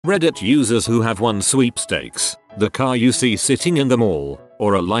Reddit users who have won sweepstakes, the car you see sitting in the mall,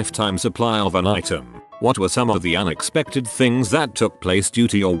 or a lifetime supply of an item. What were some of the unexpected things that took place due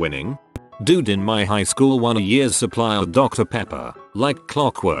to your winning? Dude in my high school won a year's supply of Dr. Pepper, like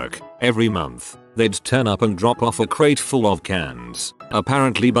clockwork. Every month, they'd turn up and drop off a crate full of cans.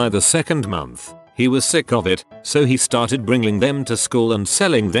 Apparently by the second month, he was sick of it, so he started bringing them to school and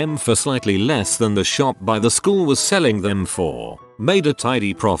selling them for slightly less than the shop by the school was selling them for. Made a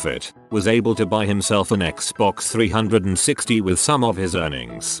tidy profit, was able to buy himself an Xbox 360 with some of his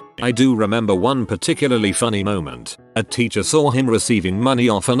earnings. I do remember one particularly funny moment. A teacher saw him receiving money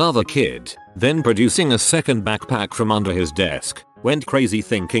off another kid, then producing a second backpack from under his desk, went crazy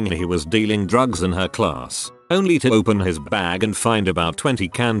thinking he was dealing drugs in her class, only to open his bag and find about 20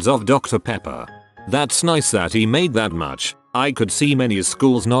 cans of Dr. Pepper. That's nice that he made that much. I could see many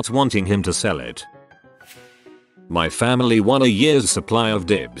schools not wanting him to sell it. My family won a year's supply of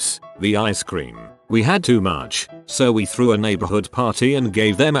Dibs, the ice cream. We had too much, so we threw a neighborhood party and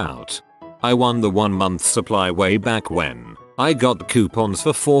gave them out. I won the 1 month supply way back when. I got coupons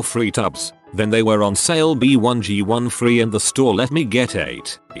for 4 free tubs, then they were on sale, B1 G1 free, and the store let me get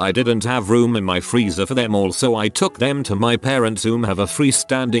 8. I didn't have room in my freezer for them all, so I took them to my parents' who have a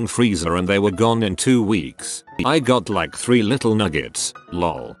freestanding freezer, and they were gone in 2 weeks. I got like 3 little nuggets,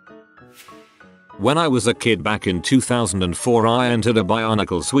 lol. When I was a kid back in 2004, I entered a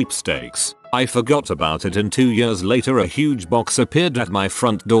Bionicle sweepstakes. I forgot about it, and 2 years later a huge box appeared at my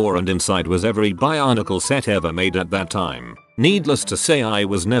front door, and inside was every Bionicle set ever made at that time. Needless to say, I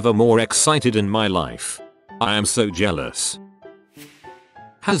was never more excited in my life. I am so jealous.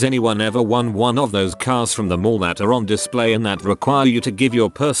 Has anyone ever won one of those cars from the mall that are on display and that require you to give your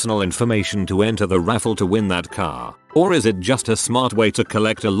personal information to enter the raffle to win that car? Or is it just a smart way to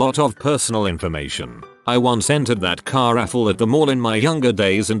collect a lot of personal information? I once entered that car raffle at the mall in my younger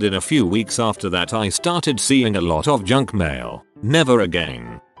days, and in a few weeks after that I started seeing a lot of junk mail. Never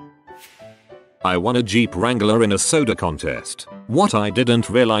again. I won a Jeep Wrangler in a soda contest. What I didn't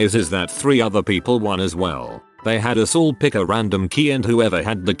realize is that 3 other people won as well. They had us all pick a random key, and whoever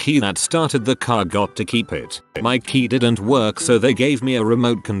had the key that started the car got to keep it. My key didn't work, so they gave me a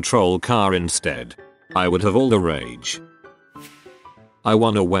remote control car instead. I would have all the rage. I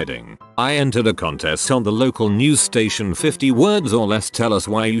won a wedding. I entered a contest on the local news station, 50 words or less tell us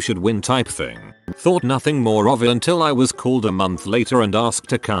why you should win type thing. Thought nothing more of it until I was called a month later and asked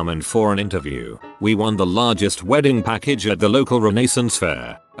to come in for an interview. We won the largest wedding package at the local Renaissance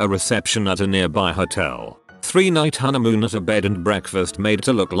fair, a reception at a nearby hotel, 3-night honeymoon at a bed and breakfast made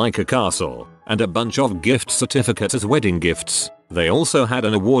to look like a castle, and a bunch of gift certificates as wedding gifts. They also had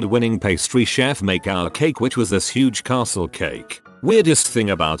an award-winning pastry chef make our cake, which was this huge castle cake. Weirdest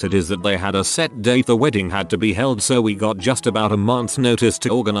thing about it is that they had a set date the wedding had to be held, so we got just about a month's notice to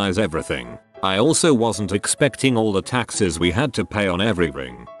organize everything. I also wasn't expecting all the taxes we had to pay on every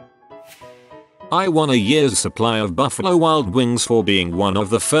ring. I won a year's supply of Buffalo Wild Wings for being one of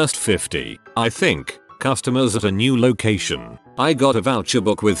the first 50, I think, customers at a new location. I got a voucher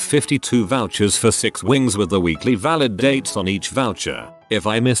book with 52 vouchers for 6 wings with the weekly valid dates on each voucher. If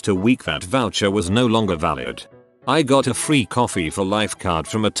I missed a week, that voucher was no longer valid. I got a free coffee for life card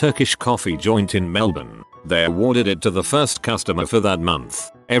from a Turkish coffee joint in Melbourne. They awarded it to the first customer for that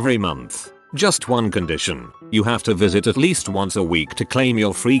month. Every month. Just one condition. You have to visit at least once a week to claim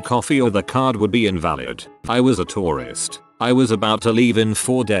your free coffee, or the card would be invalid. I was a tourist. I was about to leave in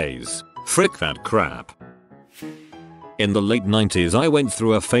 4 days. Frick that crap. In the late 90s I went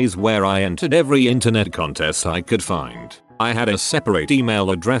through a phase where I entered every internet contest I could find. I had a separate email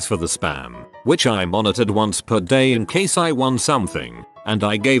address for the spam, which I monitored once per day in case I won something, and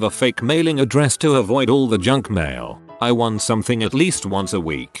I gave a fake mailing address to avoid all the junk mail. I won something at least once a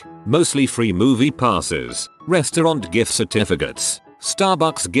week, mostly free movie passes, restaurant gift certificates,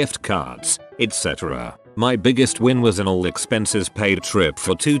 Starbucks gift cards, etc. My biggest win was an all expenses paid trip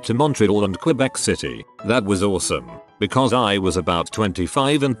for 2 to Montreal and Quebec City. That was awesome, because I was about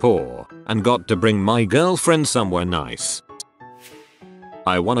 25 and poor, and got to bring my girlfriend somewhere nice.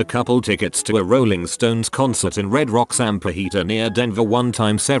 I won a couple tickets to a Rolling Stones concert in Red Rocks, Ampahita near Denver one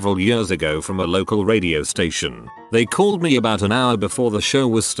time several years ago from a local radio station. They called me about an hour before the show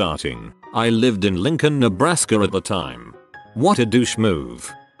was starting. I lived in Lincoln, Nebraska at the time. What a douche move.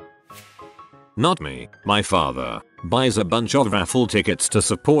 Not me. My father buys a bunch of raffle tickets to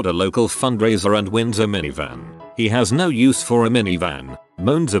support a local fundraiser and wins a minivan. He has no use for a minivan,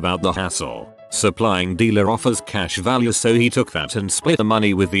 moans about the hassle. Supplying dealer offers cash value, so he took that and split the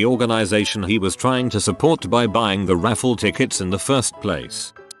money with the organization he was trying to support by buying the raffle tickets in the first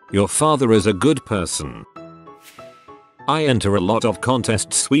place. Your father is a good person. I enter a lot of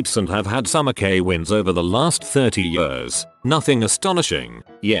contest sweeps and have had some okay wins over the last 30 years. Nothing astonishing,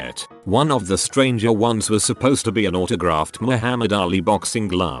 yet. One of the stranger ones was supposed to be an autographed Muhammad Ali boxing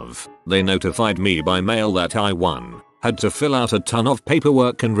glove. They notified me by mail that I won. Had to fill out a ton of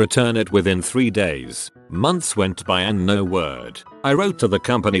paperwork and return it within 3 days. Months went by and no word. I wrote to the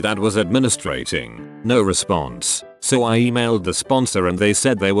company that was administrating. No response. So I emailed the sponsor and they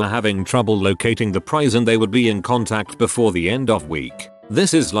said they were having trouble locating the prize and they would be in contact before the end of week.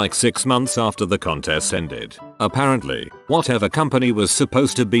 This is like 6 months after the contest ended. Apparently, whatever company was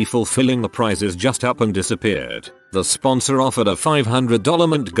supposed to be fulfilling the prizes just up and disappeared. The sponsor offered a $500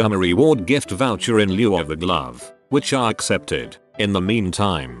 Montgomery Ward gift voucher in lieu of the glove, which I accepted. In the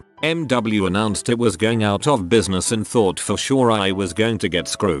meantime, MW announced it was going out of business and thought for sure I was going to get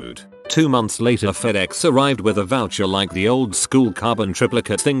screwed. 2 months later FedEx arrived with a voucher like the old school carbon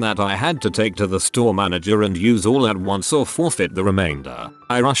triplicate thing that I had to take to the store manager and use all at once or forfeit the remainder.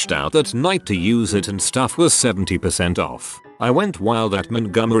 I rushed out that night to use it and stuff was 70% off. I went wild at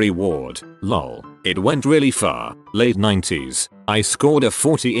Montgomery Ward, lol. It went really far. Late 90s. I scored a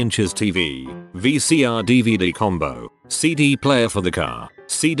 40 inches TV, VCR DVD combo, CD player for the car,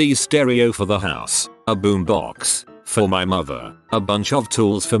 CD stereo for the house, a boombox for my mother, a bunch of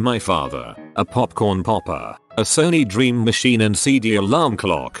tools for my father, a popcorn popper, a Sony Dream machine and CD alarm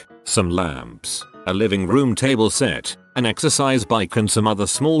clock, some lamps, a living room table set, an exercise bike and some other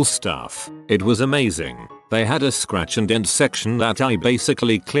small stuff. It was amazing. They had a scratch and dent section that I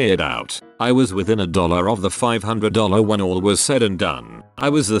basically cleared out. I was within $1 of the $500 when all was said and done. I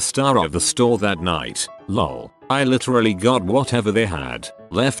was the star of the store that night. Lol. I literally got whatever they had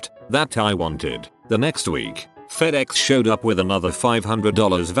left that I wanted. The next week, FedEx showed up with another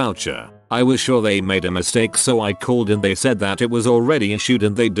 $500 voucher. I was sure they made a mistake so I called and they said that it was already issued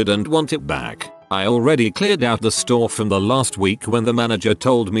and they didn't want it back. I already cleared out the store from the last week when the manager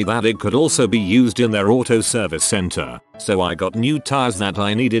told me that it could also be used in their auto service center. So I got new tires that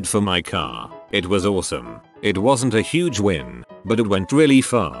I needed for my car. It was awesome. It wasn't a huge win, but it went really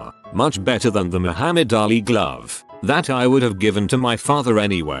far. Much better than the Muhammad Ali glove that I would have given to my father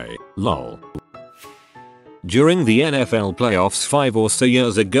anyway. Lol. During the NFL playoffs 5 or so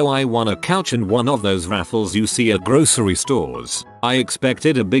years ago I won a couch in one of those raffles you see at grocery stores. I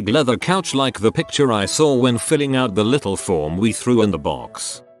expected a big leather couch like the picture I saw when filling out the little form we threw in the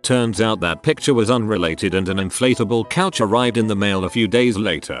box. Turns out that picture was unrelated and an inflatable couch arrived in the mail a few days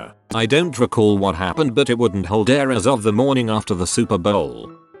later. I don't recall what happened but it wouldn't hold air as of the morning after the Super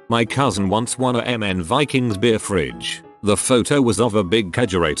Bowl. My cousin once won a MN Vikings beer fridge. The photo was of a big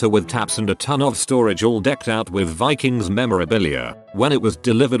kegerator with taps and a ton of storage all decked out with Vikings memorabilia. When it was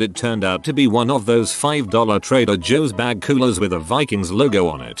delivered it turned out to be one of those $5 Trader Joe's bag coolers with a Vikings logo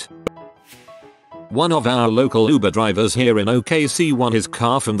on it. One of our local Uber drivers here in OKC won his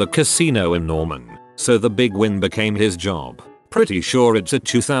car from the casino in Norman, so the big win became his job. Pretty sure it's a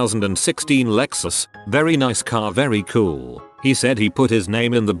 2016 Lexus. Very nice car, very cool. He said he put his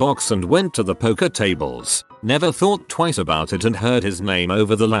name in the box and went to the poker tables. Never thought twice about it and heard his name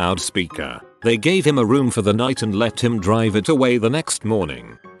over the loudspeaker. They gave him a room for the night and let him drive it away the next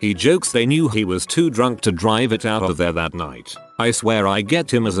morning. He jokes they knew he was too drunk to drive it out of there that night. I swear I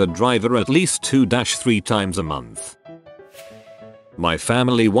get him as a driver at least 2-3 times a month. My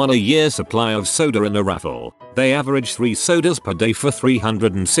family won a year's supply of soda in a raffle. They average 3 sodas per day for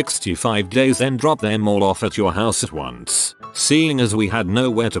 365 days and drop them all off at your house at once. Seeing as we had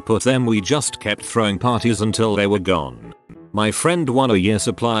nowhere to put them we just kept throwing parties until they were gone. My friend won a year's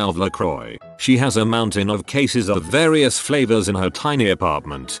supply of LaCroix. She has a mountain of cases of various flavors in her tiny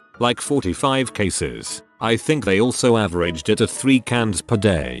apartment, like 45 cases. I think they also averaged it at 3 cans per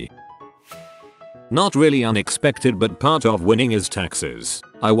day. Not really unexpected but part of winning is taxes.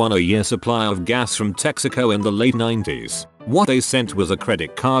 I won a year's supply of gas from Texaco in the late 90s. What they sent was a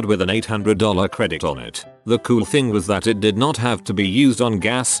credit card with an $800 credit on it. The cool thing was that it did not have to be used on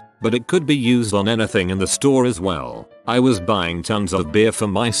gas, but it could be used on anything in the store as well. I was buying tons of beer for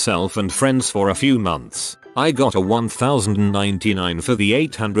myself and friends for a few months. I got a $1,099 for the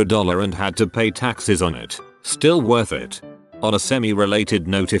 $800 and had to pay taxes on it. Still worth it. On a semi-related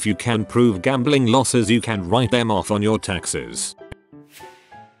note, if you can prove gambling losses you can write them off on your taxes.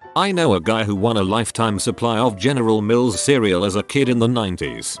 I know a guy who won a lifetime supply of General Mills cereal as a kid in the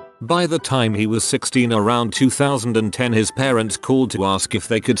 90s. By the time he was 16 around 2010 his parents called to ask if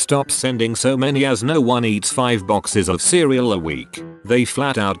they could stop sending so many as no one eats 5 boxes of cereal a week. They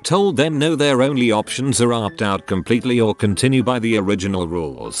flat out told them no, their only options are opt out completely or continue by the original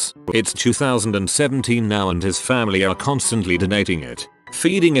rules. It's 2017 now and his family are constantly donating it,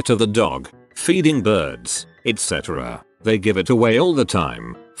 feeding it to the dog, feeding birds, etc. They give it away all the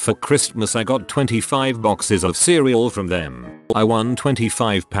time. For Christmas I got 25 boxes of cereal from them. I won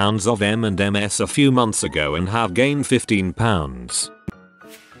 25 pounds of M&Ms a few months ago and have gained 15 pounds.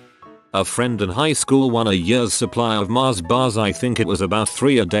 A friend in high school won a year's supply of Mars bars. I think it was about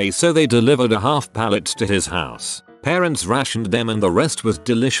 3 a day, so they delivered a half pallet to his house. Parents rationed them and the rest was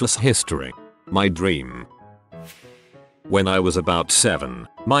delicious history. My dream. When I was about 7,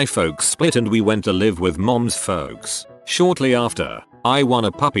 my folks split and we went to live with mom's folks. Shortly after, I won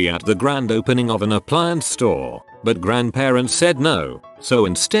a puppy at the grand opening of an appliance store, but grandparents said no, so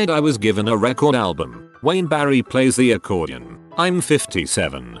instead I was given a record album. Wayne Barry plays the accordion. I'm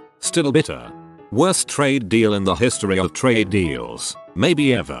 57, still bitter. Worst trade deal in the history of trade deals,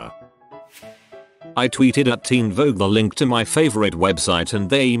 maybe ever. I tweeted at Teen Vogue the link to my favorite website and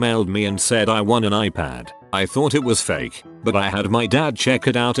they emailed me and said I won an iPad. I thought it was fake, but I had my dad check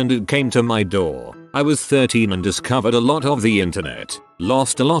it out and it came to my door. I was 13 and discovered a lot of the internet,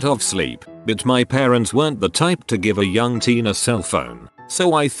 lost a lot of sleep, but my parents weren't the type to give a young teen a cell phone,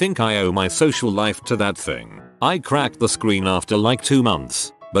 so I think I owe my social life to that thing. I cracked the screen after like 2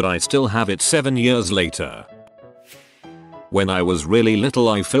 months, but I still have it 7 years later. When I was really little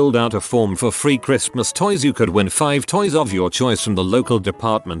I filled out a form for free Christmas toys. You could win 5 toys of your choice from the local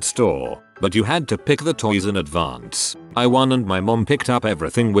department store, but you had to pick the toys in advance. I won and my mom picked up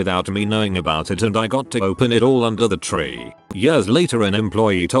everything without me knowing about it and I got to open it all under the tree. Years later an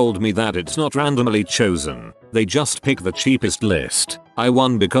employee told me that it's not randomly chosen, they just pick the cheapest list. I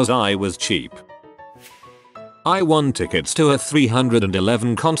won because I was cheap. I won tickets to a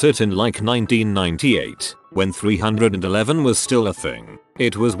 311 concert in like 1998, when 311 was still a thing.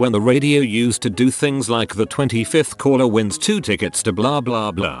 It was when the radio used to do things like the 25th caller wins 2 tickets to blah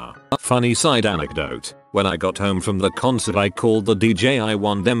blah blah. Funny side anecdote, when I got home from the concert I called the DJ I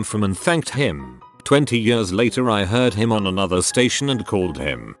won them from and thanked him. 20 years later I heard him on another station and called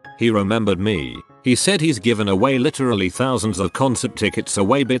him. He remembered me. He said he's given away literally thousands of concert tickets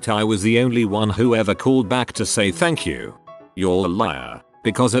away, but I was the only one who ever called back to say thank you. You're a liar,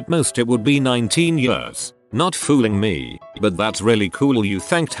 because at most it would be 19 years. Not fooling me, but that's really cool you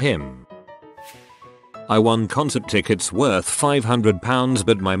thanked him. I won concert tickets worth £500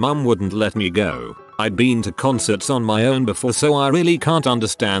 but my mum wouldn't let me go. I'd been to concerts on my own before so I really can't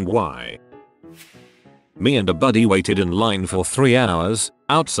understand why. Me and a buddy waited in line for 3 hours,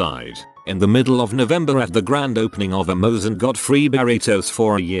 outside, in the middle of November at the grand opening of a Moe's and got free burritos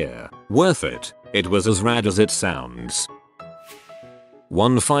for a year. Worth it. It was as rad as it sounds.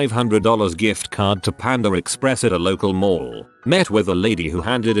 Won $500 gift card to Panda Express at a local mall. Met with a lady who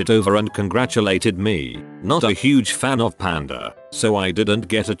handed it over and congratulated me. Not a huge fan of Panda, so I didn't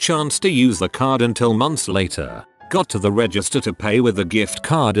get a chance to use the card until months later. Got to the register to pay with the gift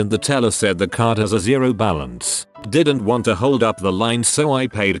card and the teller said the card has a 0 balance. Didn't want to hold up the line so I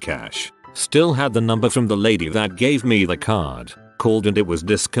paid cash. Still had the number from the lady that gave me the card. Called and it was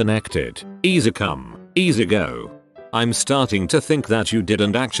disconnected. Easy come, easy go. I'm starting to think that you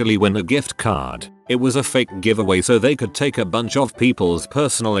didn't actually win a gift card. It was a fake giveaway so they could take a bunch of people's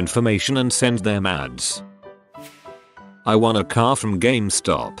personal information and send them ads. I won a car from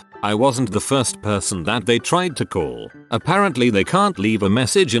GameStop. I wasn't the first person that they tried to call. Apparently they can't leave a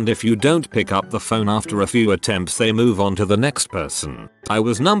message and if you don't pick up the phone after a few attempts they move on to the next person. I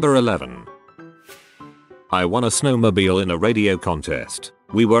was number 11. I won a snowmobile in a radio contest.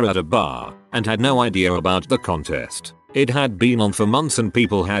 We were at a bar and had no idea about the contest. It had been on for months and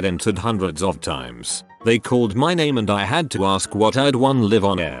people had entered hundreds of times. They called my name and I had to ask what I'd won live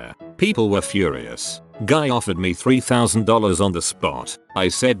on air. People were furious. Guy offered me $3,000 on the spot. I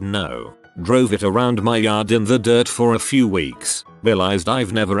said no. Drove it around my yard in the dirt for a few weeks. Realized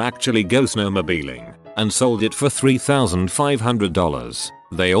I've never actually go snowmobiling. And sold it for $3,500.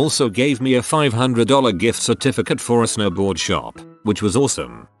 They also gave me a $500 gift certificate for a snowboard shop, which was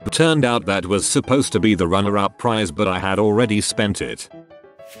awesome. Turned out that was supposed to be the runner-up prize but I had already spent it.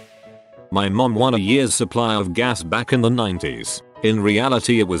 My mom won a year's supply of gas back in the 90s. In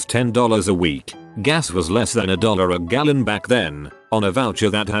reality it was $10 a week. Gas was less than $1 a gallon back then, on a voucher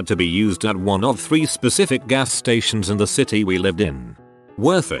that had to be used at one of 3 specific gas stations in the city we lived in.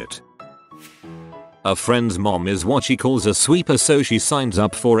 Worth it. A friend's mom is what she calls a sweeper, so she signs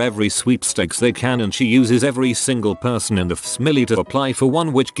up for every sweepstakes they can and she uses every single person in the family to apply for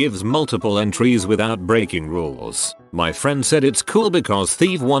one, which gives multiple entries without breaking rules. My friend said it's cool because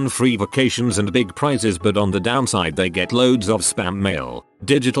Thief won free vacations and big prizes, but on the downside they get loads of spam mail,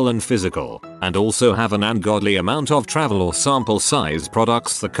 digital and physical, and also have an ungodly amount of travel or sample size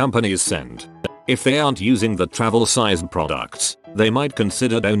products the companies send. If they aren't using the travel sized products, they might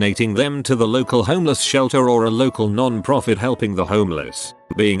consider donating them to the local homeless shelter or a local non-profit helping the homeless.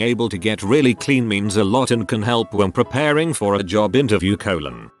 Being able to get really clean means a lot and can help when preparing for a job interview.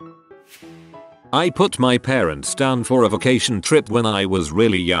 I put my parents down for a vacation trip when I was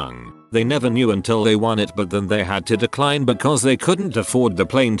really young. They never knew until they won it, but then they had to decline because they couldn't afford the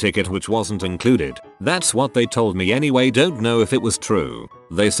plane ticket, which wasn't included. That's what they told me anyway, don't know if it was true.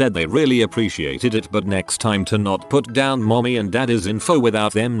 They said they really appreciated it, but next time to not put down mommy and daddy's info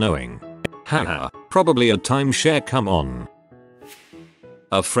without them knowing. Haha, probably a timeshare, come on.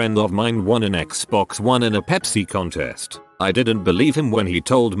 A friend of mine won an Xbox One in a Pepsi contest. I didn't believe him when he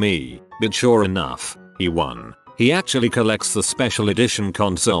told me, but sure enough, he won. He actually collects the special edition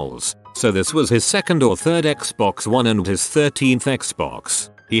consoles, so this was his second or third Xbox One and his 13th Xbox.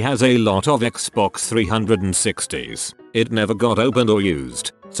 He has a lot of Xbox 360s. It never got opened or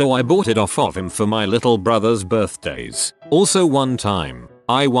used, so I bought it off of him for my little brother's birthdays. Also, one time,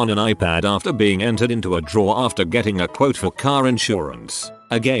 I won an iPad after being entered into a draw after getting a quote for car insurance.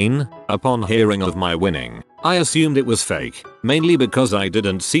 Again, upon hearing of my winning, I assumed it was fake, mainly because I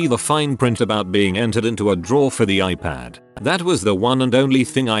didn't see the fine print about being entered into a draw for the iPad. That was the one and only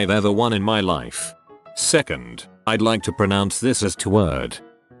thing I've ever won in my life. Second, I'd like to pronounce this as Tword.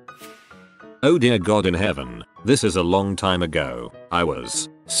 Oh dear God in heaven, this is a long time ago. I was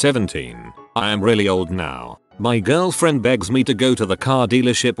 17. I am really old now. My girlfriend begs me to go to the car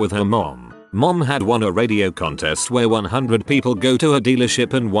dealership with her mom. Mom had won a radio contest where 100 people go to a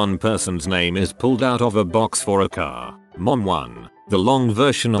dealership and one person's name is pulled out of a box for a car. Mom won. The long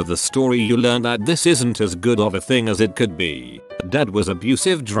version of the story, you learn that this isn't as good of a thing as it could be. Dad was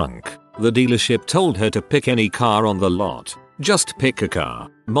abusive drunk. The dealership told her to pick any car on the lot. Just pick a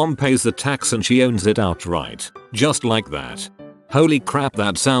car. Mom pays the tax and she owns it outright. Just like that. Holy crap,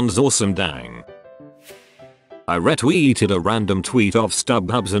 that sounds awesome, dang. I retweeted a random tweet of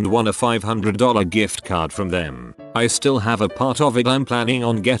StubHubs and won a $500 gift card from them. I still have a part of it I'm planning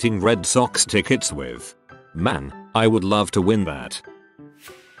on getting Red Sox tickets with. Man, I would love to win that.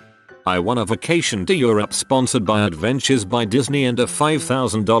 I won a vacation to Europe sponsored by Adventures by Disney and a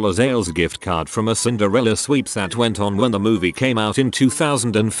 $5,000 Ailes gift card from a Cinderella sweeps that went on when the movie came out in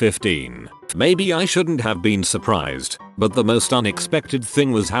 2015. Maybe I shouldn't have been surprised, but the most unexpected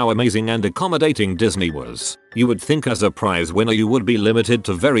thing was how amazing and accommodating Disney was. You would think as a prize winner you would be limited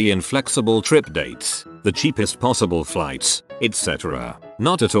to very inflexible trip dates, the cheapest possible flights, etc.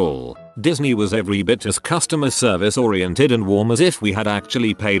 Not at all. Disney was every bit as customer service oriented and warm as if we had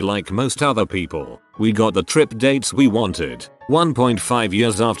actually paid like most other people. We got the trip dates we wanted, 1.5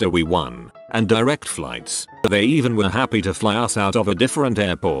 years after we won, and direct flights. They even were happy to fly us out of a different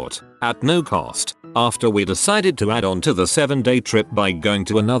airport, at no cost, after we decided to add on to the 7-day trip by going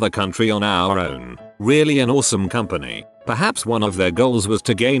to another country on our own. Really an awesome company. Perhaps one of their goals was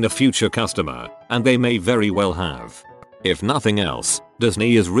to gain a future customer, and they may very well have. If nothing else,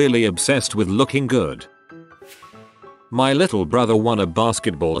 Disney is really obsessed with looking good. My little brother won a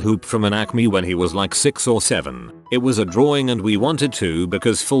basketball hoop from an Acme when he was like 6 or 7. It was a drawing and we wanted to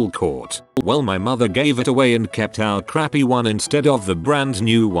because full court. Well, my mother gave it away and kept our crappy one instead of the brand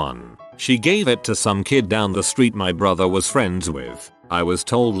new one. She gave it to some kid down the street my brother was friends with. I was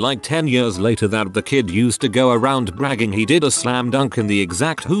told like 10 years later that the kid used to go around bragging he did a slam dunk in the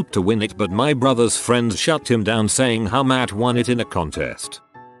exact hoop to win it, but my brother's friends shut him down saying how Matt won it in a contest.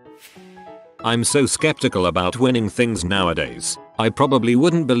 I'm so skeptical about winning things nowadays. I probably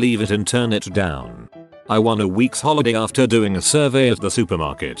wouldn't believe it and turn it down. I won a week's holiday after doing a survey at the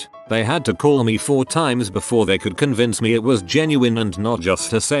supermarket. They had to call me 4 times before they could convince me it was genuine and not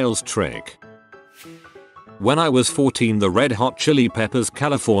just a sales trick. When I was 14, the Red Hot Chili Peppers'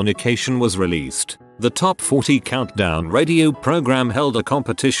 Californication was released. The Top 40 Countdown radio program held a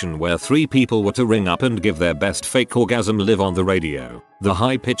competition where 3 people were to ring up and give their best fake orgasm live on the radio. The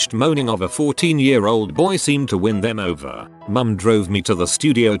high-pitched moaning of a 14-year-old boy seemed to win them over. Mum drove me to the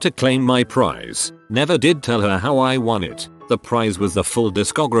studio to claim my prize. Never did tell her how I won it. The prize was the full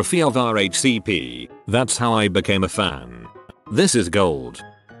discography of RHCP. That's how I became a fan. This is gold.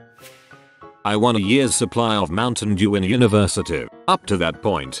 I won a year's supply of Mountain Dew in university. Up to that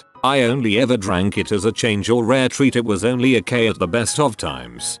point, I only ever drank it as a change or rare treat. It was only a K at the best of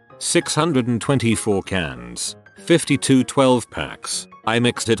times. 624 cans. 52 12-packs. I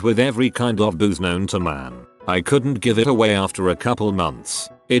mixed it with every kind of booze known to man. I couldn't give it away after a couple months.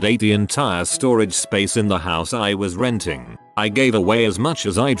 It ate the entire storage space in the house I was renting. I gave away as much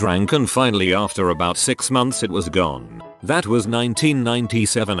as I drank and finally after about 6 months it was gone. That was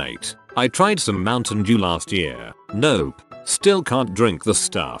 1997-8. I tried some Mountain Dew last year. Nope. Still can't drink the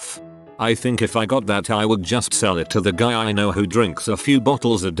stuff. I think if I got that I would just sell it to the guy I know who drinks a few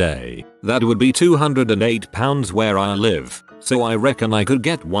bottles a day. That would be £208 where I live, so I reckon I could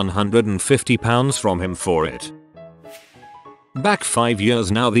get £150 from him for it. Back 5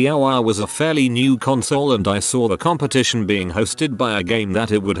 years now, the AOA was a fairly new console and I saw the competition being hosted by a game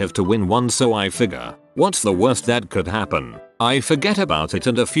that it would have to win one, so I figure, what's the worst that could happen? I forget about it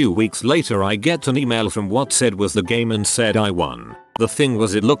and a few weeks later I get an email from what said was the game and said I won. The thing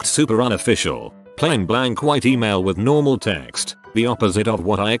was, it looked super unofficial. Plain blank white email with normal text. The opposite of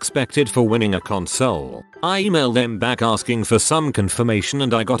what I expected for winning a console. I emailed them back asking for some confirmation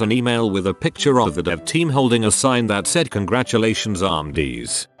and I got an email with a picture of the dev team holding a sign that said congratulations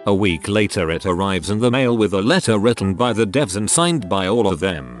RMDs. A week later it arrives in the mail with a letter written by the devs and signed by all of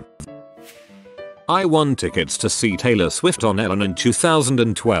them. I won tickets to see Taylor Swift on Ellen in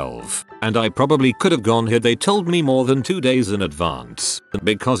 2012, and I probably could have gone had they told me more than 2 days in advance,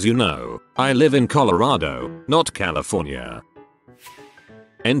 because you know, I live in Colorado, not California.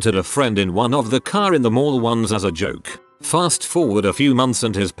 Entered a friend in one of the car in the mall ones as a joke. Fast forward a few months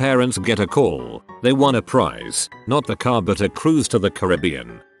and his parents get a call. They won a prize, not the car but a cruise to the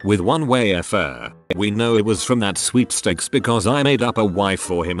Caribbean, with one-way airfare. We know it was from that sweepstakes because I made up a why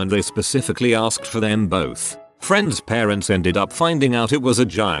for him and they specifically asked for them both. Friend's parents ended up finding out it was a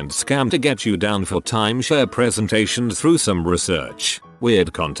giant scam to get you down for timeshare presentations through some research.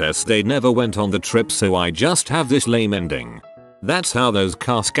 Weird contest, they never went on the trip, so I just have this lame ending. That's how those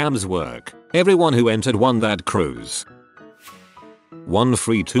car scams work. Everyone who entered won that cruise. Won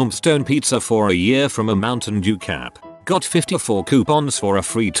free Tombstone pizza for a year from a Mountain Dew cap. Got 54 coupons for a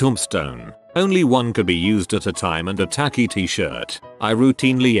free Tombstone. Only one could be used at a time and a tacky t-shirt. I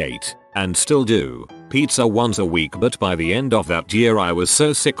routinely ate, and still do, pizza once a week, but by the end of that year I was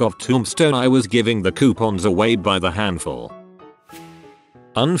so sick of Tombstone I was giving the coupons away by the handful.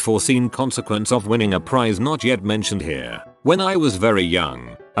 Unforeseen consequence of winning a prize not yet mentioned here. When I was very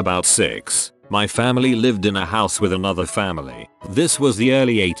young, about 6, my family lived in a house with another family. This was the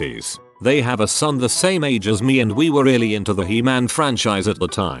early 80s. They have a son the same age as me and we were really into the He-Man franchise at the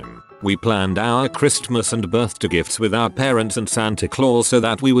time. We planned our Christmas and birthday gifts with our parents and Santa Claus so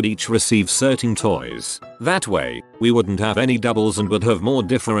that we would each receive certain toys. That way, we wouldn't have any doubles and would have more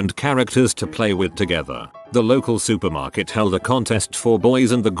different characters to play with together. The local supermarket held a contest for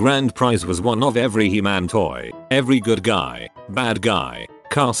boys and the grand prize was one of every He-Man toy. Every good guy, bad guy,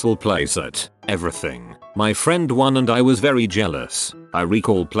 castle playset, everything. My friend won and I was very jealous. I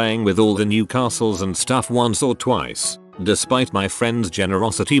recall playing with all the new castles and stuff once or twice. Despite my friend's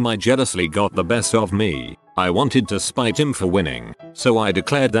generosity, my jealousy got the best of me. I wanted to spite him for winning, so I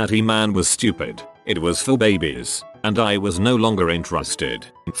declared that He-Man was stupid. It was for babies, and I was no longer interested.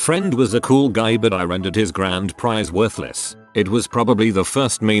 Friend was a cool guy, but I rendered his grand prize worthless. It was probably the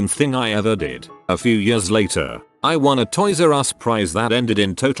first mean thing I ever did. A few years later, I won a Toys R Us prize that ended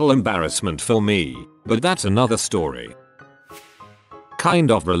in total embarrassment for me, but that's another story.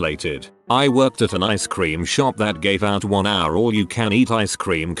 Kind of related. I worked at an ice cream shop that gave out 1 hour all-you-can-eat ice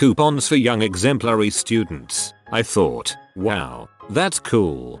cream coupons for young exemplary students. I thought, wow, that's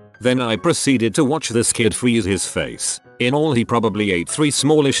cool. Then I proceeded to watch this kid freeze his face. In all he probably ate 3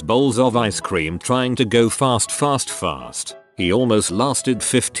 smallish bowls of ice cream trying to go fast. He almost lasted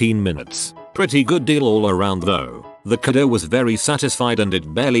 15 minutes. Pretty good deal all around though. The kiddo was very satisfied and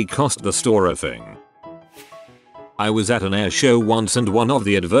it barely cost the store a thing. I was at an air show once and one of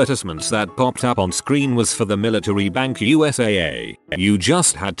the advertisements that popped up on screen was for the military bank USAA. You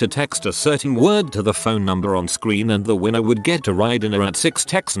just had to text a certain word to the phone number on screen and the winner would get to ride in a At-6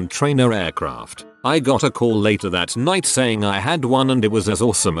 Texan trainer aircraft. I got a call later that night saying I had won and it was as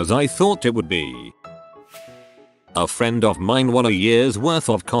awesome as I thought it would be. A friend of mine won a year's worth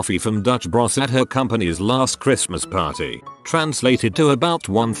of coffee from Dutch Bros at her company's last Christmas party. Translated to about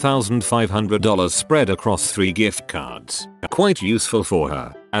 $1,500 spread across 3 gift cards. Quite useful for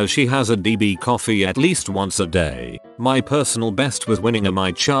her, as she has a DB coffee at least once a day. My personal best was winning a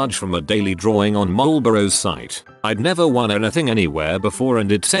My Charge from a daily drawing on Marlboro's site. I'd never won anything anywhere before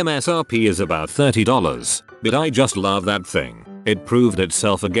and its MSRP is about $30, but I just love that thing. It proved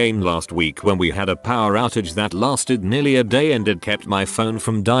itself again last week when we had a power outage that lasted nearly a day and it kept my phone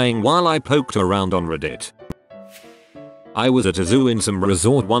from dying while I poked around on Reddit. I was at a zoo in some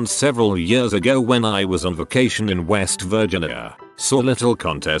resort once several years ago when I was on vacation in West Virginia. Saw little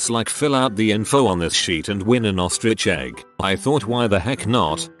contests like fill out the info on this sheet and win an ostrich egg. I thought why the heck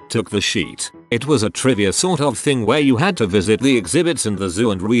not, took the sheet. It was a trivia sort of thing where you had to visit the exhibits in the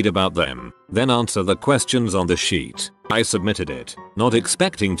zoo and read about them, then answer the questions on the sheet. I submitted it, not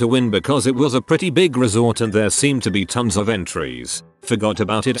expecting to win because it was a pretty big resort and there seemed to be tons of entries. Forgot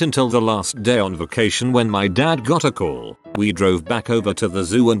about it until the last day on vacation when my dad got a call. We drove back over to the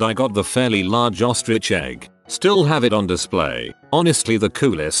zoo and I got the fairly large ostrich egg. Still have it on display. Honestly the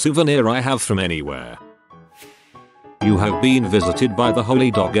coolest souvenir I have from anywhere. You have been visited by the holy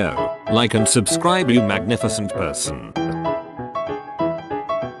doggo. Like and subscribe, you magnificent person.